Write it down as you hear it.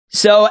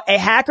So a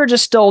hacker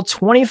just stole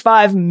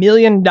 $25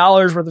 million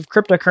worth of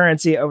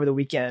cryptocurrency over the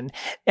weekend.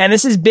 And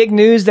this is big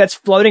news that's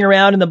floating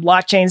around in the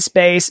blockchain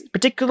space,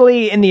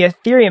 particularly in the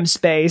Ethereum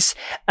space.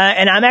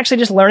 And I'm actually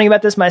just learning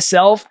about this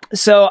myself.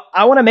 So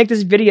I want to make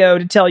this video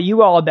to tell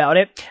you all about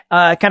it,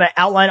 kind of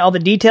outline all the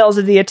details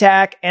of the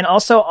attack, and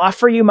also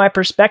offer you my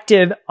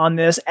perspective on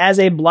this as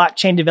a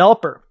blockchain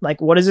developer. Like,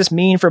 what does this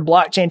mean for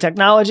blockchain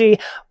technology?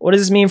 What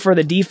does this mean for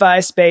the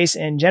DeFi space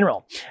in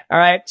general? All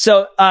right.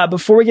 So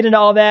before we get into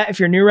all that, if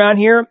you're new around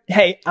here,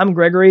 hey, I'm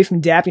Gregory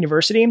from Dapp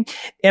University. And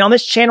on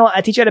this channel,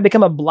 I teach you how to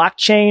become a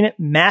blockchain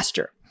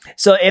master.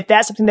 So if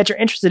that's something that you're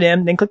interested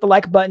in, then click the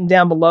like button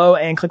down below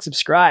and click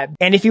subscribe.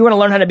 And if you want to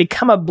learn how to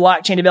become a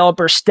blockchain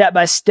developer step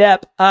by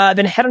step,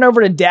 then head on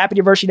over to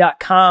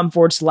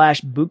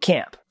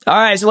dappuniversity.com/bootcamp. All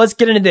right, so let's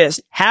get into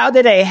this. How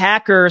did a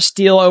hacker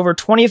steal over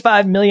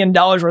 $25 million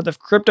worth of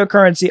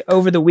cryptocurrency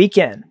over the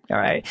weekend? All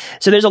right,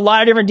 so there's a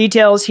lot of different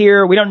details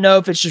here. We don't know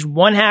if it's just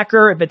one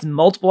hacker, if it's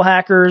multiple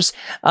hackers,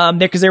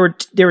 because there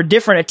were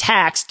different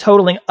attacks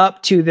totaling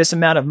up to this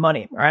amount of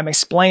money. All right, I'm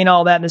explaining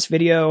all that in this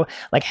video,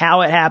 like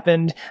how it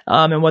happened,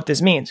 and what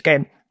this means.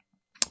 Okay.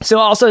 So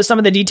also some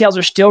of the details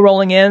are still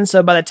rolling in.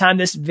 So by the time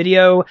this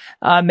video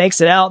makes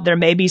it out, there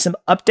may be some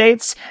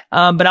updates.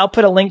 But I'll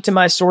put a link to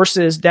my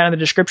sources down in the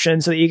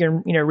description so that you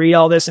can, read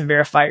all this and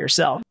verify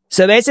yourself.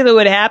 So basically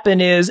what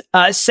happened is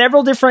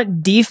several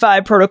different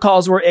DeFi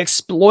protocols were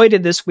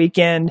exploited this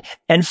weekend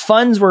and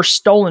funds were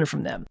stolen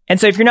from them.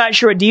 And so if you're not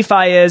sure what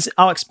DeFi is,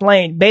 I'll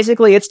explain.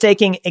 Basically, it's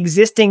taking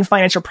existing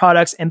financial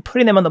products and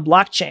putting them on the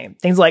blockchain.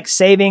 Things like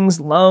savings,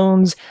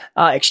 loans,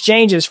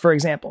 exchanges, for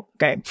example.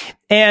 Okay.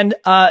 And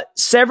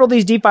several of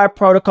these DeFi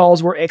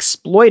protocols were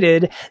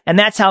exploited, and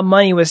that's how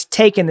money was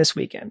taken this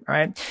weekend. All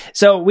right.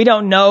 So we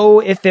don't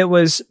know if it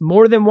was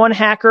more than one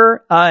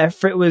hacker,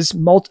 if it was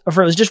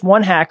just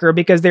one hacker,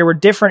 because there were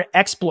different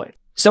exploits.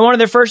 So one of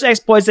the first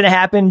exploits that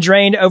happened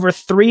drained over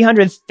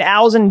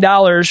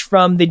 $300,000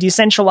 from the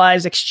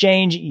decentralized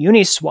exchange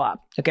Uniswap.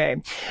 Okay.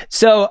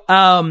 So,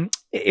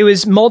 it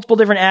was multiple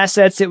different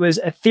assets. It was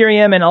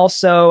Ethereum and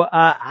also,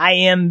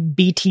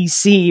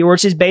 IMBTC,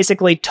 which is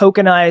basically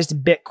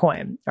tokenized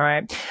Bitcoin. All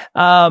right.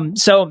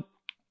 So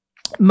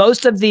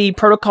most of the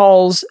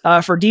protocols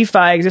for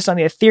DeFi exist on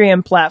the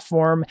Ethereum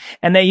platform,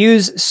 and they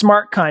use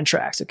smart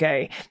contracts.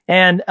 Okay.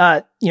 And,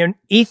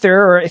 Ether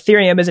or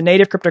Ethereum is a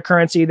native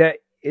cryptocurrency that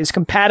is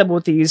compatible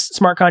with these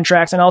smart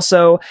contracts. And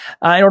also,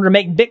 in order to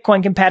make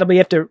Bitcoin compatible, you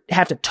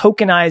have to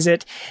tokenize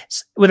it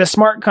with a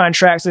smart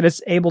contract so that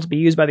it's able to be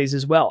used by these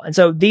as well. And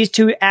so these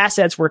two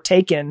assets were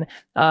taken,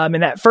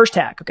 in that first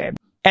hack. Okay.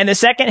 And the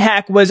second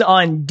hack was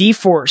on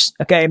DeForce.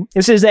 Okay.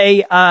 This is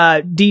a,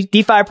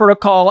 DeFi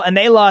protocol, and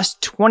they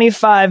lost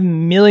 $25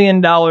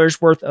 million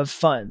worth of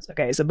funds.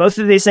 Okay. So both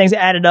of these things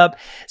added up.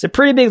 It's a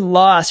pretty big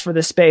loss for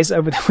the space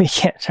over the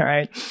weekend. All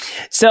right.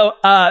 So,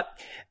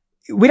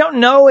 we don't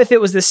know if it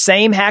was the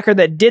same hacker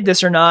that did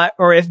this or not,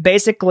 or if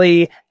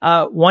basically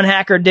one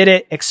hacker did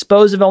it,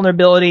 exposed a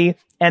vulnerability,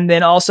 and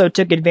then also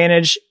took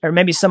advantage, or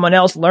maybe someone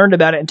else learned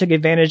about it and took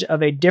advantage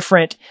of a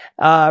different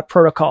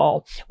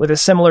protocol with a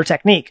similar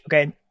technique.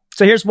 Okay,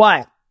 so here's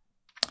why.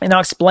 And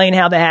I'll explain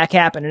how the hack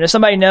happened. And if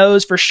somebody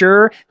knows for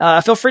sure,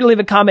 feel free to leave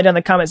a comment in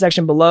the comment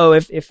section below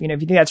if you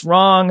think that's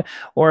wrong,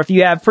 or if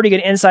you have pretty good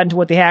insight into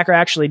what the hacker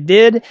actually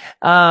did,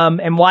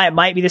 and why it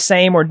might be the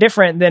same or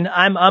different, then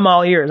I'm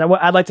all ears.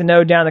 I'd like to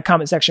know down in the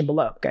comment section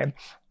below. Okay.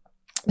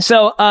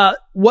 So,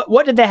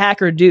 what did the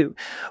hacker do?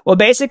 Well,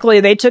 basically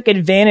they took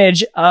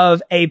advantage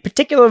of a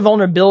particular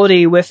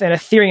vulnerability with an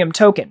Ethereum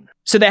token.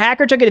 So the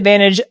hacker took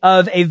advantage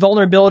of a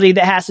vulnerability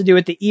that has to do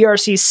with the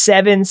ERC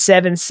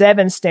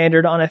 777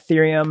 standard on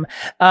Ethereum,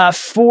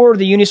 for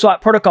the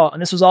Uniswap protocol.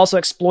 And this was also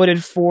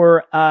exploited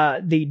for,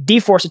 the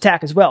DeForce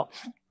attack as well.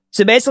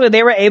 So basically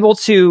they were able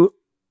to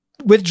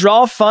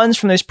withdraw funds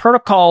from these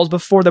protocols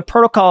before the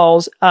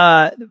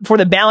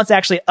balance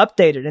actually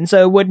updated. And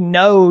so it would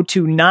know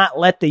to not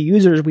let the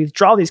users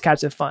withdraw these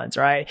types of funds,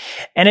 right?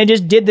 And it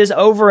just did this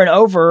over and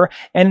over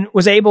and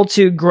was able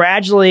to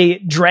gradually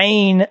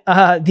drain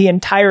the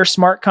entire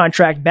smart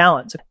contract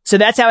balance. So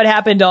that's how it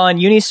happened on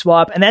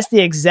Uniswap. And that's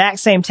the exact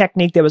same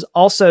technique that was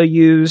also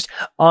used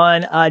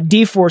on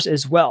DeForce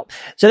as well.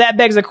 So that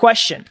begs a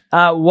question.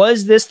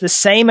 Was this the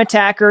same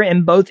attacker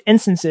in both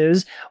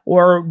instances,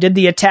 or did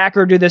the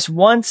attacker do this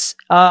once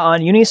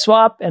on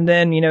Uniswap and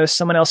then,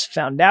 someone else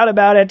found out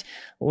about it,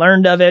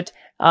 learned of it,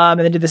 and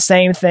then did the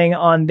same thing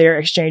on their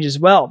exchange as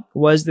well?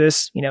 Was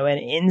this, an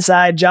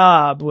inside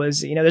job?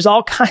 There's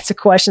all kinds of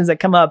questions that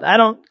come up. I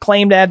don't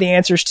claim to have the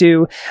answers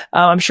to.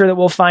 I'm sure that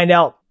we'll find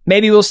out.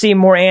 Maybe we'll see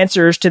more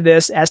answers to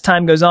this as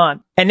time goes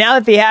on. And now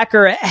that the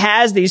hacker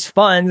has these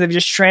funds, they've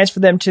just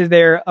transferred them to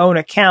their own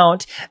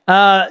account.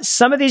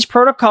 Some of these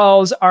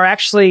protocols are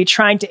actually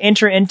trying to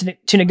enter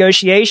into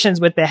negotiations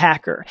with the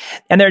hacker.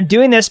 And they're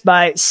doing this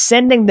by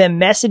sending them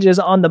messages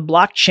on the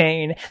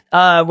blockchain,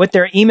 with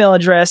their email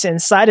address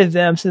inside of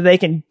them so they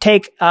can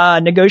take,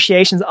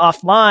 negotiations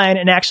offline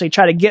and actually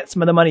try to get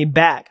some of the money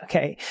back.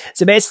 Okay.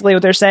 So basically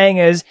what they're saying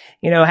is,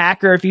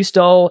 hacker, if you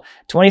stole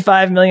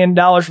 $25 million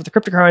worth of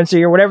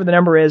cryptocurrency or whatever the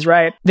number is,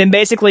 right? Then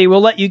basically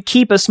we'll let you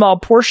keep a small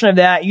portion of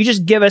that. You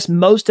just give us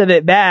most of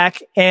it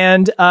back,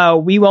 and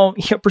we won't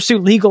pursue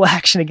legal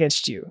action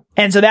against you.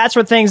 And so that's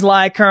where things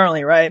lie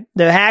currently, right?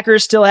 The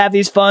hackers still have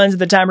these funds at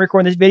the time of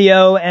recording this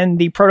video, and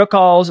the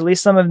protocols, at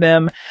least some of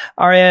them,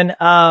 are in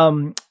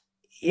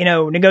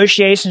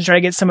negotiations to try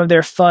to get some of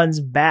their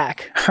funds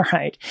back. All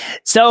right.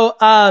 So,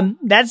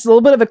 that's a little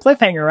bit of a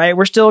cliffhanger, right?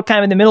 We're still kind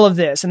of in the middle of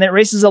this, and that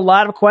raises a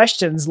lot of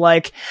questions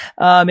like,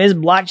 is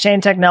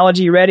blockchain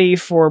technology ready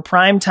for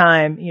prime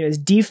time? Is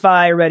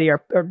DeFi ready?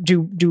 Or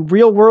do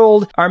real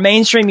world, are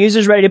mainstream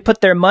users ready to put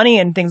their money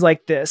in things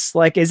like this?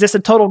 Like, is this a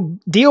total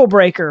deal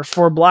breaker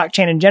for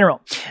blockchain in general?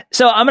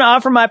 So I'm going to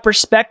offer my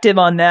perspective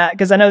on that,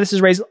 because I know this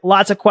has raised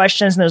lots of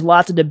questions and there's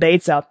lots of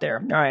debates out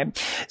there. All right.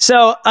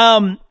 So,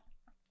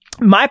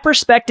 my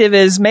perspective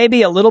is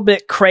maybe a little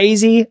bit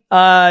crazy.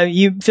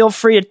 You feel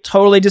free to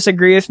totally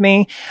disagree with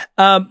me.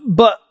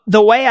 But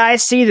the way I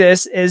see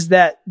this is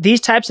that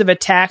these types of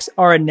attacks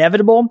are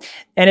inevitable,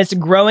 and it's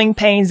growing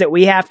pains that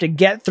we have to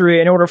get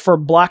through in order for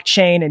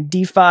blockchain and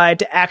DeFi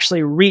to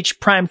actually reach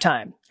prime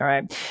time. All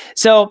right.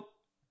 So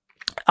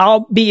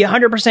I'll be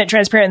 100%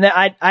 transparent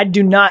that I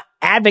do not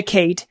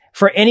advocate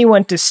for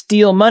anyone to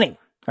steal money.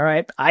 All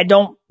right. I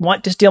don't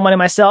want to steal money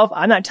myself.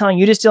 I'm not telling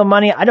you to steal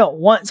money. I don't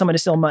want someone to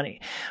steal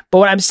money. But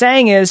what I'm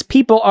saying is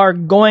people are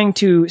going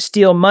to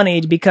steal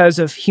money because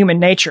of human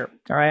nature.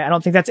 All right. I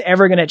don't think that's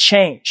ever going to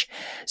change.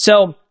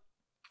 So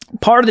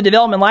part of the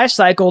development life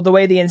cycle, the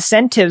way the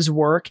incentives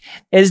work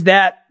is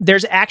that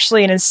there's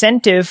actually an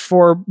incentive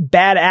for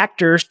bad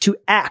actors to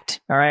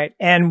act. All right.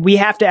 And we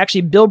have to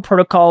actually build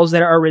protocols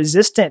that are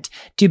resistant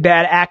to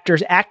bad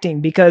actors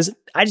acting, because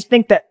I just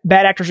think that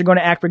bad actors are going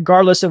to act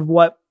regardless of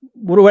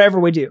whatever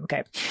we do.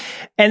 Okay.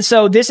 And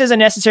so this is a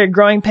necessary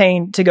growing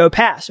pain to go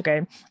past.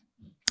 Okay.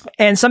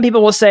 And some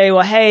people will say,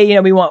 well, hey,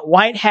 we want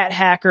white hat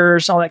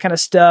hackers, all that kind of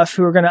stuff,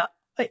 who are going to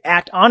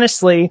act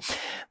honestly.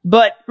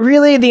 But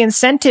really the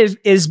incentive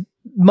is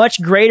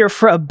much greater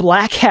for a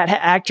black hat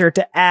actor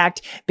to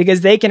act,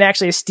 because they can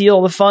actually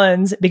steal the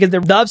funds, because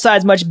the upside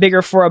is much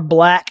bigger for a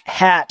black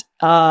hat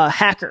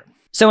hacker.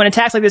 So when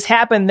attacks like this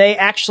happen, they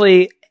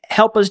actually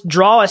help us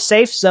draw a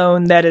safe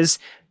zone that is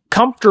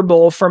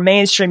comfortable for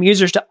mainstream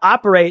users to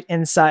operate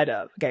inside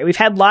of. Okay. We've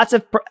had lots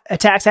of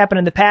attacks happen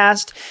in the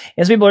past.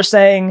 As people are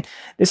saying,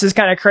 this is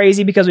kind of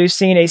crazy because we've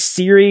seen a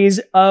series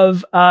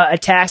of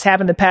attacks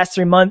happen in the past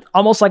 3 months,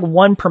 almost like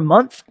one per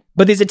month.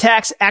 But these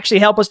attacks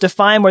actually help us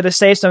define where the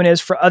safe zone is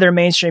for other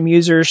mainstream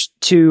users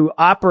to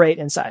operate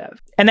inside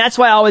of. And that's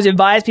why I always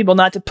advise people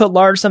not to put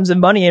large sums of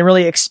money in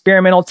really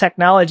experimental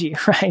technology,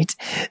 right?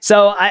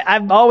 So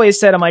I've always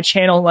said on my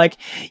channel, like,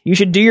 you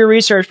should do your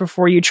research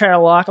before you try to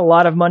lock a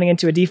lot of money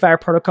into a DeFi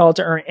protocol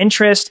to earn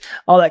interest,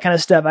 all that kind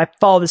of stuff. I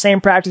follow the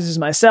same practices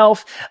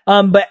myself.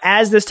 But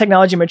as this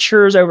technology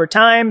matures over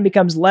time,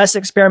 becomes less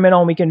experimental,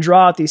 and we can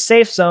draw out these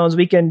safe zones,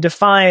 we can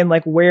define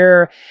like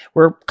where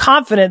we're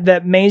confident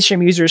that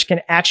mainstream users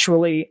can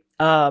actually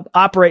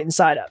operate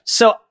inside of.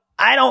 So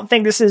I don't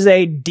think this is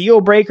a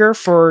deal breaker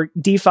for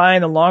DeFi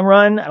in the long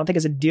run. I don't think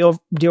it's a deal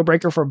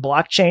breaker for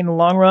blockchain in the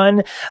long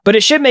run, but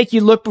it should make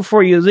you look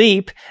before you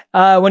leap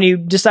when you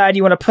decide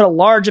you want to put a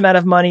large amount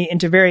of money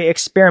into very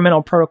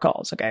experimental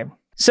protocols. Okay.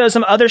 So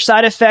some other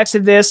side effects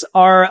of this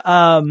are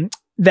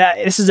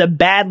that this is a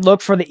bad look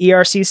for the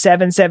ERC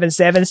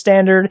 777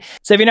 standard.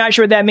 So if you're not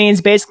sure what that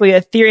means, basically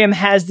Ethereum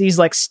has these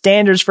like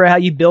standards for how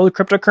you build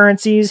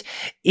cryptocurrencies.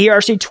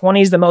 ERC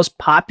 20 is the most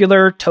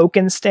popular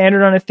token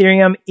standard on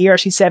Ethereum.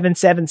 ERC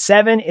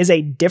 777 is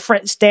a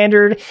different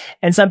standard.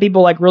 And some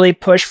people like really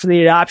push for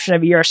the adoption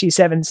of ERC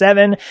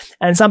 77.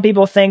 And some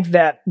people think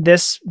that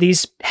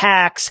these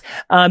hacks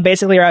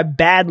basically are a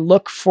bad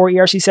look for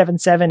ERC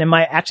 77 and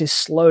might actually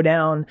slow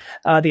down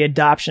the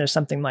adoption of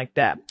something like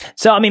that.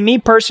 So I mean, me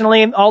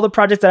personally, all the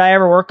projects that I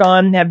ever work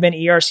on have been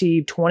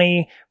ERC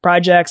 20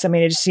 projects. I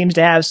mean, it just seems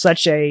to have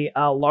such a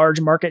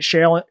large market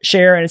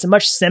share, and it's a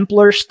much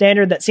simpler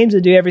standard that seems to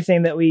do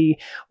everything that we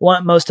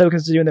want most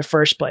tokens to do in the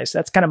first place.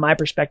 That's kind of my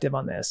perspective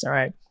on this. All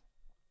right.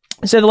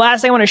 So the last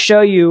thing I want to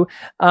show you,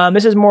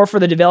 this is more for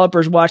the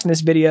developers watching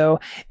this video,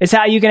 is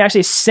how you can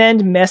actually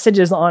send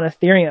messages on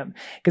Ethereum,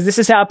 because this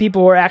is how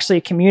people are actually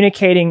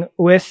communicating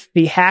with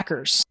the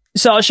hackers.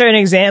 So I'll show you an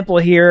example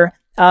here.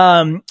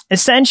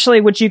 Essentially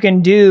what you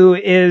can do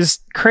is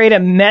create a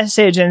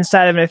message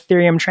inside of an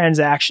Ethereum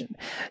transaction.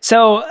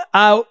 So,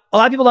 a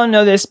lot of people don't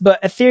know this,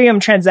 but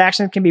Ethereum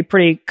transactions can be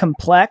pretty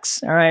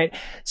complex. All right.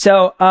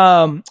 So,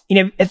 an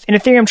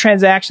Ethereum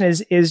transaction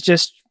is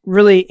just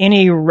really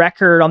any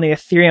record on the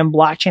Ethereum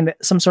blockchain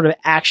that some sort of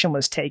action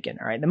was taken.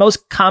 All right. The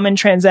most common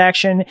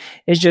transaction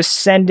is just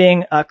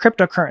sending a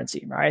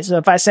cryptocurrency, right? So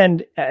if I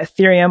send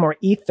Ethereum or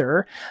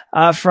Ether,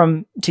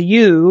 to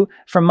you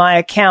from my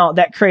account,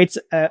 that creates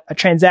a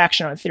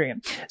transaction on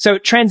Ethereum. So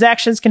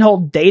transactions can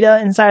hold data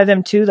inside of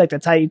them too. Like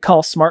that's how you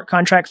call smart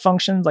contract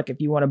functions. Like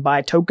if you want to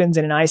buy tokens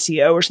in an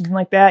ICO or something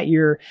like that,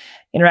 you're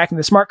interacting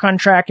with a smart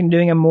contract and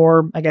doing a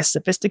more, I guess,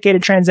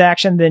 sophisticated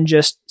transaction than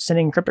just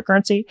sending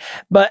cryptocurrency.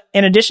 But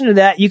in addition to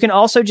that, you can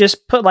also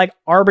just put like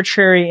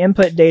arbitrary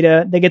input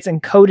data that gets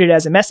encoded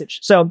as a message.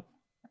 So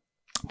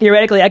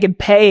theoretically, I could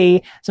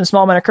pay some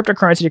small amount of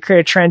cryptocurrency to create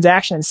a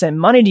transaction and send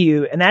money to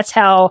you. And that's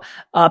how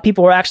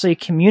people were actually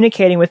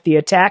communicating with the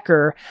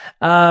attacker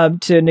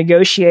to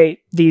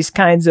negotiate these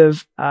kinds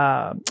of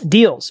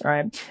deals. All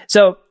right.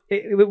 So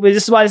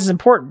this is why this is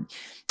important.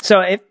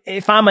 So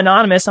if I'm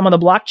anonymous, I'm on the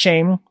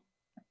blockchain,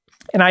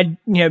 and I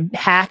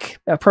hack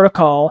a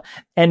protocol,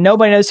 and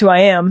nobody knows who I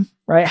am,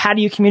 right? How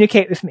do you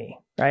communicate with me?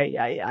 Right?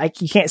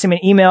 You can't send me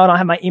an email. I don't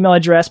have my email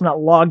address. I'm not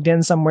logged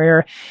in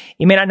somewhere.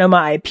 You may not know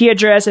my IP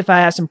address if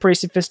I have some pretty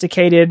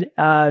sophisticated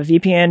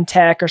VPN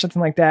tech or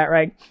something like that,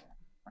 right?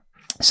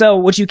 So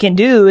what you can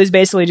do is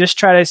basically just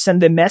try to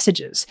send them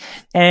messages,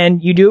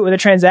 and you do it with a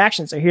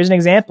transaction. So here's an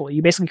example.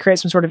 You basically create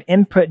some sort of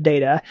input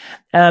data,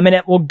 and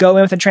it will go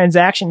in with a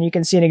transaction. You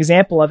can see an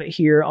example of it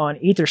here on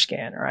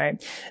Etherscan,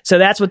 right? So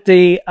that's what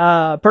the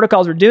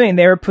protocols were doing.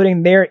 They were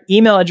putting their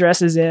email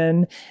addresses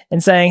in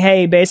and saying,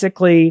 hey,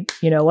 basically,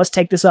 let's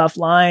take this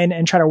offline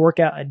and try to work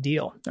out a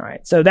deal. All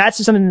right. So that's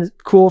just something that's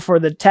cool for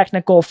the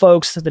technical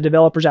folks, the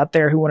developers out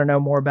there who want to know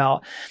more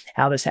about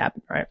how this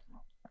happened, right?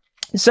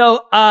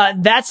 So,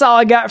 that's all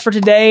I got for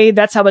today.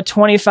 That's how the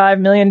 $25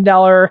 million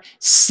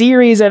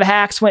series of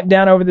hacks went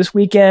down over this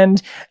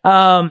weekend.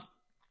 Hope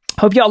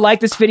y'all like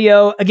this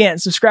video. Again,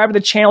 subscribe to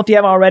the channel if you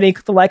haven't already.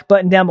 Click the like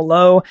button down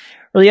below.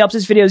 Really helps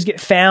this videos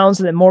get found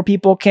so that more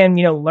people can,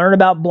 learn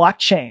about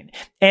blockchain.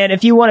 And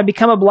if you want to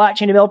become a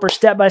blockchain developer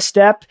step by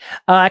step,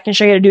 I can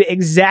show you how to do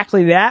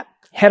exactly that.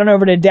 Head on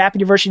over to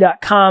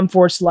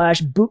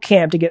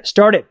dappuniversity.com/bootcamp to get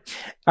started.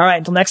 All right.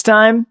 Until next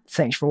time,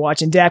 thanks for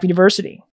watching Dapp University.